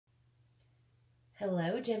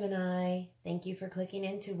Hello, Gemini. Thank you for clicking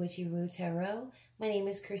into Witchy-Woo Tarot. My name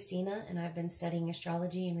is Christina, and I've been studying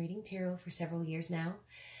astrology and reading tarot for several years now.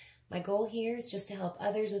 My goal here is just to help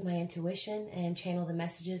others with my intuition and channel the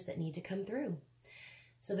messages that need to come through.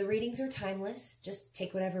 So the readings are timeless. Just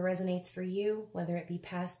take whatever resonates for you, whether it be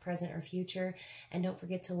past, present, or future. And don't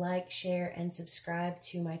forget to like, share, and subscribe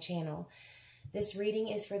to my channel. This reading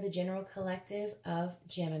is for the general collective of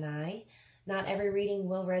Gemini. Not every reading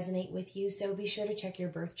will resonate with you, so be sure to check your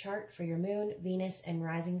birth chart for your moon, Venus, and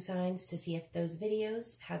rising signs to see if those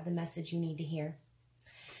videos have the message you need to hear.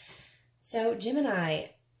 So Gemini,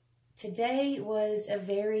 today was a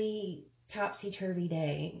very topsy-turvy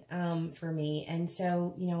day for me. And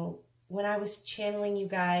so, when I was channeling you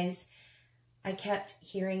guys, I kept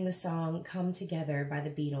hearing the song Come Together by the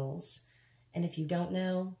Beatles. And if you don't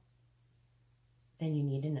know, then you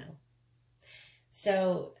need to know.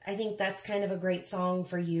 So I think that's kind of a great song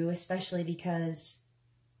for you, especially because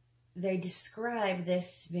they describe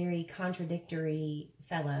this very contradictory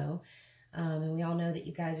fellow. And we all know that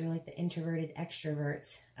you guys are like the introverted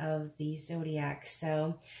extrovert of the zodiac.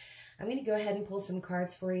 So I'm going to go ahead and pull some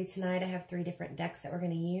cards for you tonight. I have 3 different decks that we're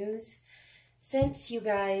going to use. Since you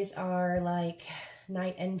guys are like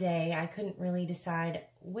night and day, I couldn't really decide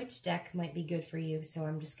which deck might be good for you. So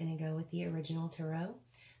I'm just going to go with the original tarot,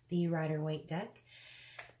 the Rider-Waite deck.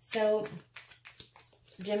 So,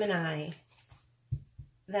 Gemini,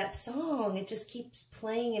 that song, it just keeps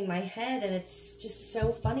playing in my head, and it's just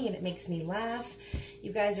so funny, and it makes me laugh.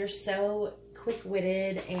 You guys are so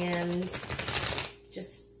quick-witted and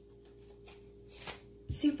just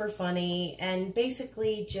super funny, and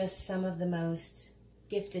basically just some of the most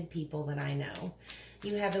gifted people that I know.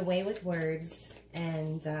 You have a way with words,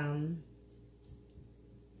 and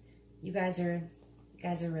you guys are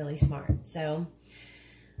really smart. So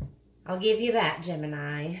I'll give you that,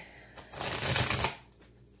 Gemini.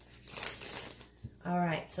 All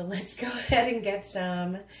right, so let's go ahead and get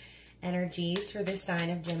some energies for the sign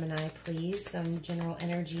of Gemini, please. Some general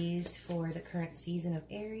energies for the current season of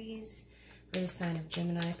Aries. For the sign of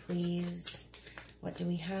Gemini, please. What do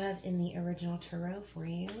we have in the original tarot for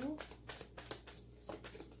you?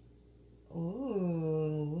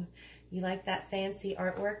 Ooh, you like that fancy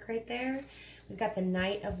artwork right there? We've got the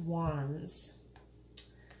Knight of Wands.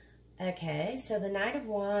 Okay, so the Knight of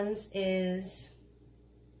Wands is...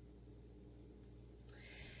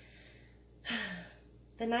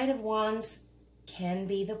 The Knight of Wands can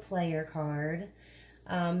be the player card.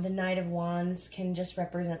 The Knight of Wands can just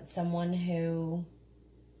represent someone who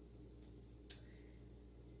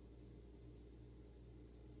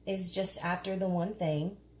is just after the one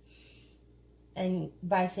thing. And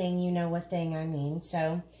by thing, you know what thing I mean.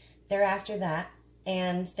 So they're after that,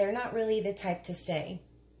 and they're not really the type to stay.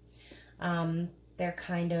 They're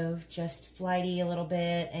kind of just flighty a little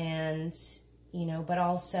bit, and, but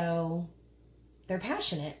also they're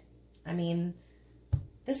passionate. I mean,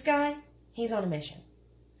 this guy, he's on a mission.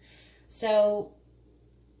 So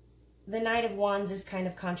the Knight of Wands is kind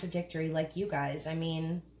of contradictory, like you guys. I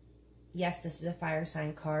mean, yes, this is a fire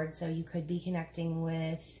sign card, so you could be connecting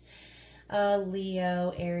with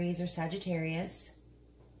Leo, Aries, or Sagittarius.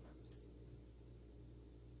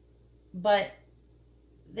 But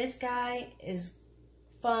this guy is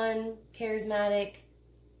fun, charismatic,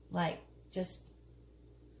 like just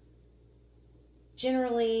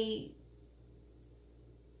generally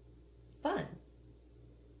fun.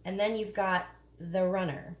 And then you've got the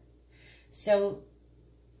Runner. So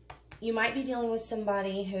you might be dealing with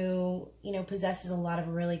somebody who, possesses a lot of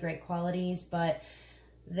really great qualities, but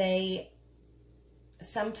they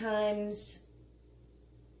sometimes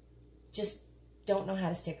just don't know how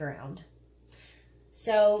to stick around.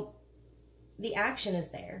 So the action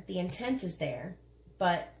is there, the intent is there,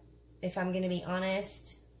 but if I'm going to be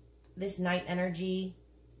honest, this Knight energy,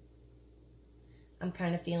 I'm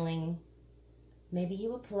kind of feeling maybe you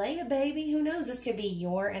will play a baby. Who knows? This could be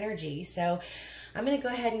your energy. So I'm going to go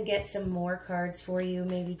ahead and get some more cards for you,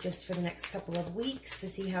 maybe just for the next couple of weeks, to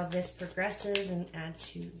see how this progresses and add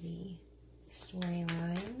to the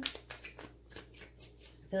storyline.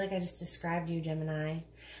 I feel like I just described you, Gemini.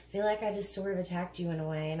 I feel like I just sort of attacked you in a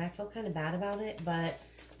way, and I feel kind of bad about it, but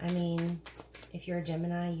I mean, if you're a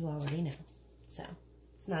Gemini, you already know. So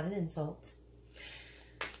it's not an insult.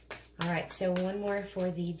 All right, so one more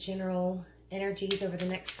for the general energies over the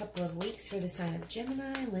next couple of weeks for the sign of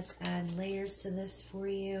Gemini. Let's add layers to this for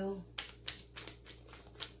you.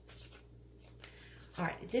 All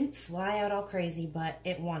right, it didn't fly out all crazy, but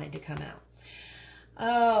it wanted to come out.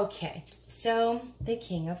 Okay, so the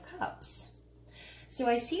King of Cups. So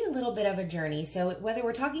I see a little bit of a journey. So whether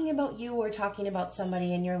we're talking about you or talking about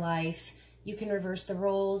somebody in your life, You can reverse the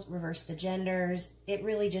roles, reverse the genders. It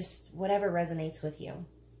really just, whatever resonates with you.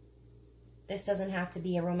 This doesn't have to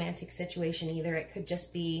be a romantic situation either. It could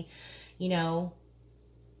just be, you know,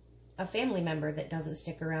 a family member that doesn't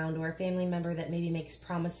stick around, or a family member that maybe makes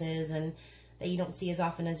promises and that you don't see as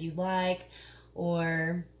often as you'd like.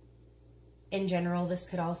 Or in general, this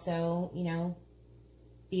could also, you know,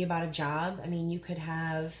 be about a job. I mean, you could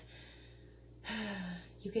have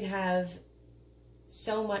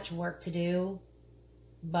so much work to do,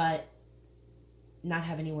 but not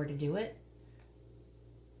have anywhere to do it.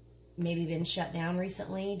 Maybe been shut down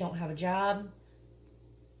recently, don't have a job.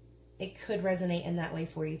 It could resonate in that way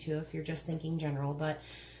for you too if you're just thinking general, but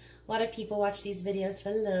a lot of people watch these videos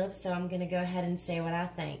for love, so I'm going to go ahead and say what I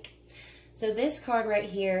think. So this card right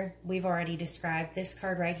here, we've already described. This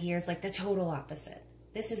card right here is like the total opposite.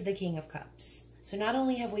 This is the King of Cups. So not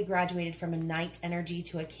only have we graduated from a Knight energy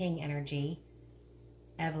to a King energy,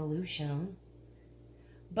 evolution,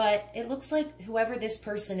 but it looks like whoever this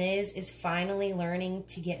person is finally learning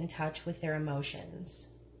to get in touch with their emotions.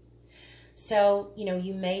 So, you know,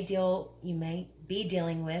 you may be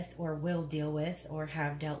dealing with, or will deal with, or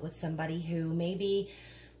have dealt with somebody who maybe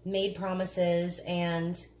made promises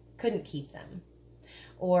and couldn't keep them.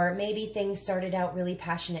 Or maybe things started out really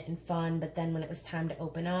passionate and fun, but then when it was time to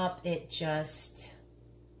open up, it just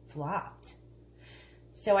flopped.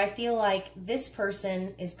 So I feel like this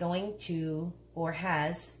person is going to, or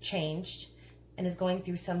has changed, and is going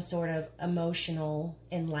through some sort of emotional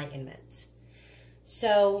enlightenment.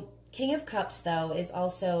 So King of Cups, though, is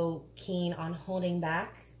also keen on holding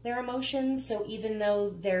back their emotions. So even though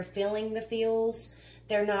they're feeling the feels,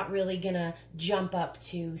 they're not really going to jump up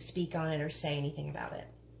to speak on it or say anything about it.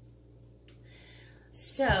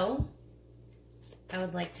 So I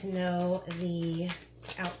would like to know the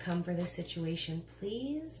outcome for this situation,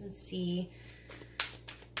 please, and see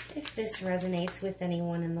if this resonates with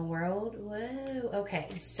anyone in the world. Whoa. Okay,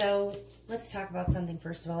 so let's talk about something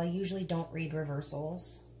first of all. I usually don't read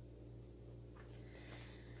reversals,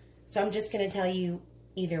 so I'm just going to tell you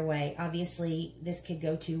either way. Obviously, this could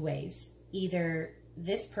go two ways. Either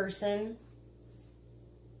this person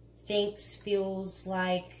feels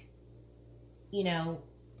like, you know,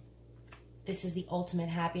 this is the ultimate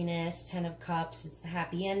happiness, 10 of Cups, it's the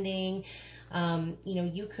happy ending. You know,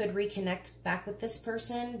 you could reconnect back with this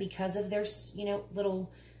person because of their, you know,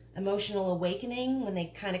 little emotional awakening when they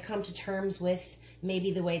kind of come to terms with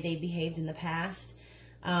maybe the way they behaved in the past.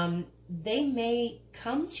 They may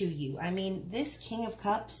come to you. I mean, this King of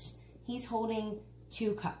Cups, he's holding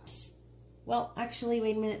 2 cups. Well, actually,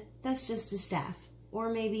 wait a minute. That's just a staff. Or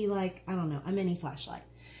maybe like, I don't know, a mini flashlight.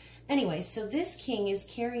 Anyway, so this king is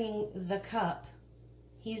carrying the cup.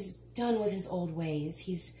 He's done with his old ways.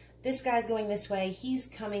 This guy's going this way. He's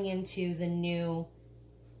coming into the new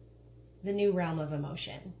realm of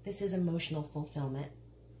emotion. This is emotional fulfillment.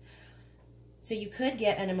 So you could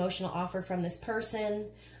get an emotional offer from this person.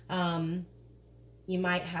 You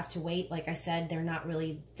might have to wait. Like I said, they're not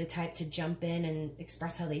really the type to jump in and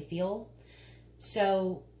express how they feel.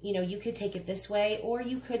 So, you know, you could take it this way, or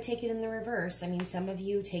you could take it in the reverse. I mean, some of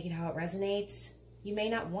you take it how it resonates. You may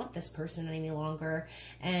not want this person any longer,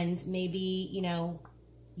 and maybe, you know,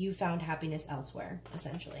 you found happiness elsewhere,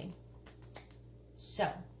 essentially.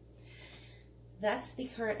 So that's the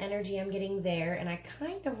current energy I'm getting there, and I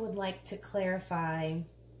kind of would like to clarify.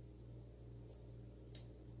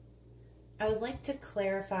 I would like to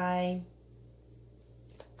clarify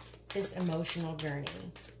this emotional journey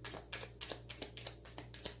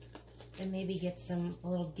and maybe get a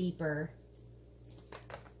little deeper.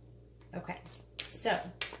 Okay, so,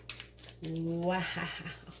 wow.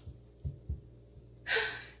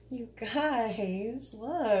 You guys,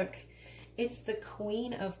 look, it's the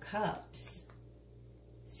Queen of Cups.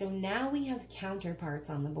 So now we have counterparts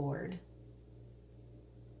on the board.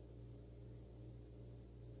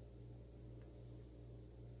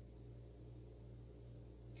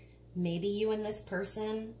 Maybe you and this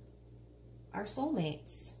person are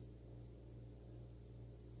soulmates.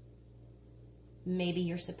 Maybe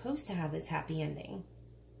you're supposed to have this happy ending.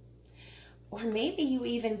 Or maybe you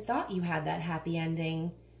even thought you had that happy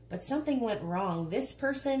ending, but something went wrong. This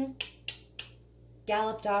person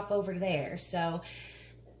galloped off over there. So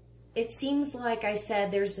it seems like I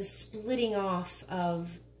said there's a splitting off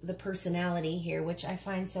of the personality here, which I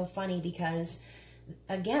find so funny because,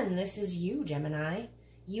 again, this is you, Gemini.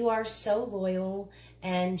 You are so loyal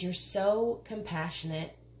and you're so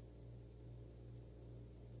compassionate.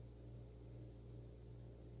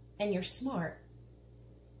 And you're smart.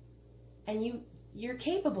 And you're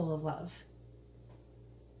capable of love.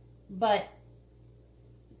 But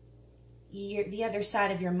the other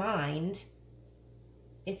side of your mind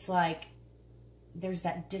it's like there's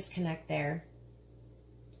that disconnect there.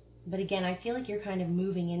 But again, I feel like you're kind of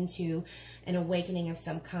moving into an awakening of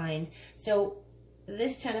some kind. So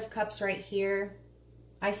this 10 of Cups right here,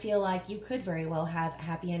 I feel like you could very well have a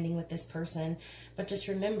happy ending with this person. But just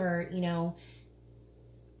remember, you know,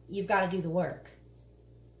 you've got to do the work.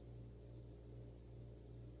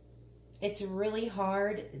 It's really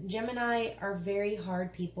hard. Gemini are very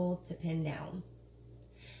hard people to pin down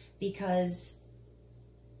because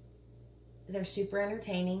they're super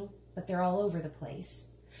entertaining, but they're all over the place.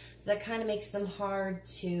 So that kind of makes them hard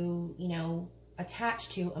to, you know, attach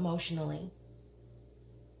to emotionally.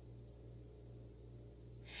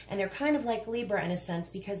 And they're kind of like Libra in a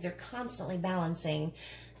sense because they're constantly balancing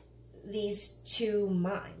these two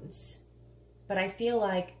minds. But I feel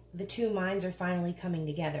like the two minds are finally coming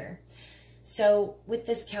together. So with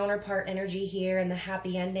this counterpart energy here and the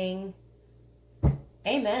happy ending,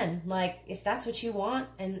 amen. Like, if that's what you want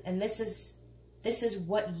and this is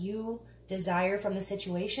what you desire from the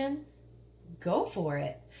situation, go for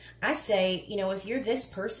it. I say, you know, if you're this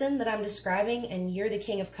person that I'm describing and you're the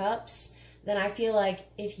King of Cups, then I feel like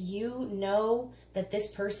if you know that this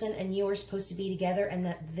person and you are supposed to be together and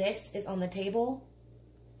that this is on the table,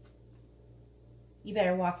 you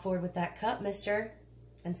better walk forward with that cup, mister,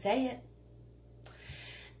 and say it.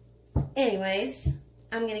 Anyways,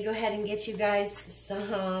 I'm going to go ahead and get you guys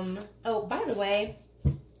some... Oh, by the way,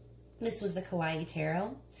 this was the Kawaii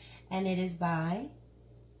Tarot, and it is by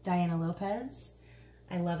Diana Lopez.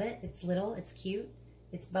 I love it. It's little, it's cute,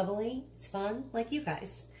 it's bubbly, it's fun, like you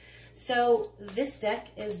guys. So this deck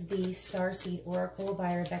is the Starseed Oracle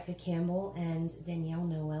by Rebecca Campbell, and Danielle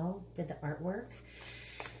Noel did the artwork.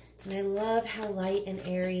 And I love how light and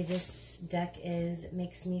airy this deck is. It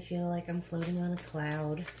makes me feel like I'm floating on a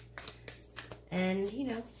cloud. And, you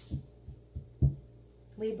know,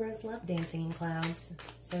 Libras love dancing in clouds.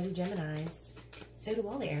 So do Geminis. So do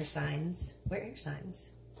all the air signs. We're air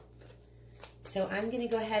signs. So I'm going to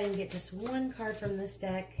go ahead and get just one card from this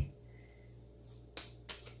deck.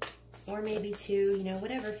 Or maybe two, you know,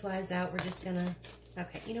 whatever flies out. We're just going to...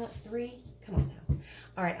 Okay, you know what? 3? Come on now.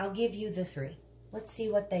 All right, I'll give you the 3. Let's see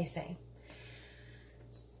what they say.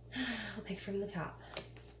 I'll pick from the top.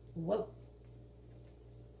 Whoa.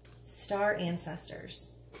 Star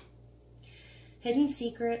Ancestors. Hidden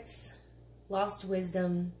secrets, lost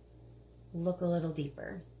wisdom, look a little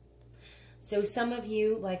deeper. So some of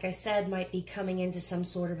you, like I said, might be coming into some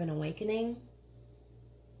sort of an awakening.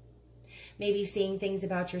 Maybe seeing things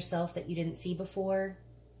about yourself that you didn't see before,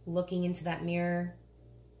 looking into that mirror,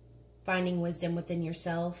 finding wisdom within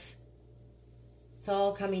yourself. It's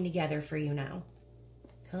all coming together for you now.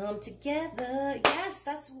 Come together. Yes,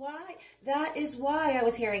 that's why. That is why I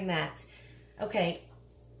was hearing that. Okay.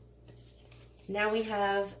 Now we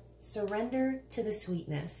have surrender to the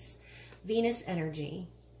sweetness. Venus energy.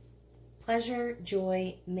 Pleasure,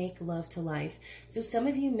 joy, make love to life. So some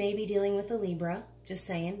of you may be dealing with a Libra, just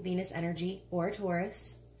saying, Venus energy, or a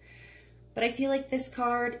Taurus. But I feel like this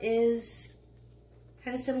card is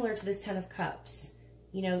kind of similar to this 10 of Cups.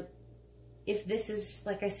 You know, if this is,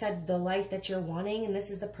 like I said, the life that you're wanting, and this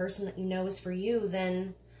is the person that you know is for you,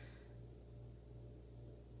 then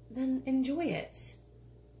enjoy it.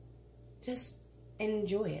 Just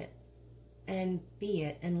enjoy it and be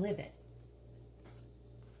it and live it.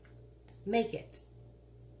 Make it.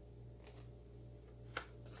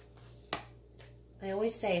 I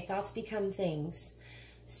always say thoughts become things.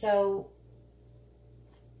 So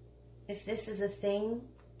if this is a thing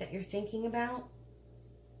that you're thinking about,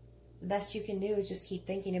 the best you can do is just keep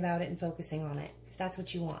thinking about it and focusing on it, if that's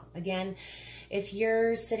what you want. Again, if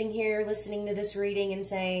you're sitting here listening to this reading and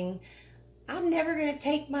saying, I'm never going to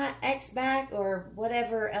take my ex back, or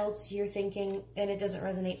whatever else you're thinking, and it doesn't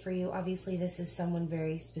resonate for you, obviously this is someone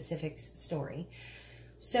very specific's story.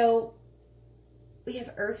 So we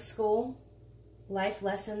have Earth School, life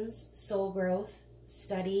lessons, soul growth,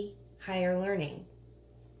 study, higher learning.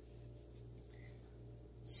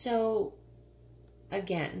 So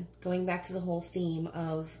again, going back to the whole theme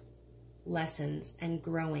of lessons and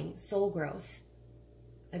growing, soul growth.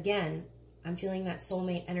 Again, I'm feeling that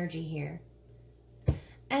soulmate energy here.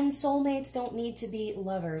 And soulmates don't need to be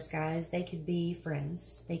lovers, guys. They could be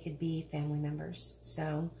friends. They could be family members.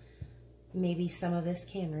 So maybe some of this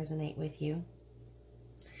can resonate with you.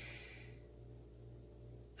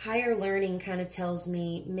 Higher learning kind of tells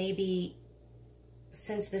me maybe,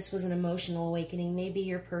 since this was an emotional awakening, maybe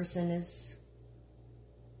your person is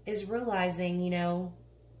realizing, you know,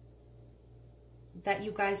 that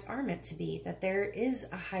you guys are meant to be, that there is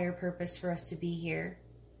a higher purpose for us to be here.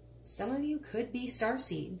 Some of you could be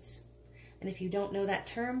starseeds. And if you don't know that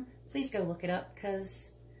term, please go look it up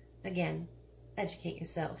because, again, educate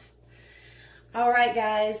yourself. All right,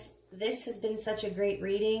 guys, this has been such a great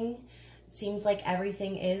reading. It seems like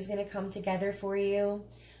everything is going to come together for you.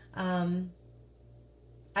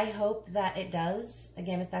 I hope that it does,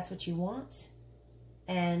 again, if that's what you want.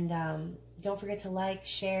 And don't forget to like,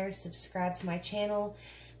 share, subscribe to my channel.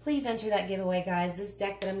 Please enter that giveaway, guys. This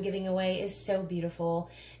deck that I'm giving away is so beautiful.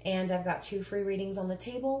 And I've got 2 free readings on the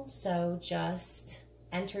table, so just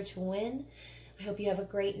enter to win. I hope you have a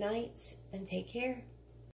great night and take care.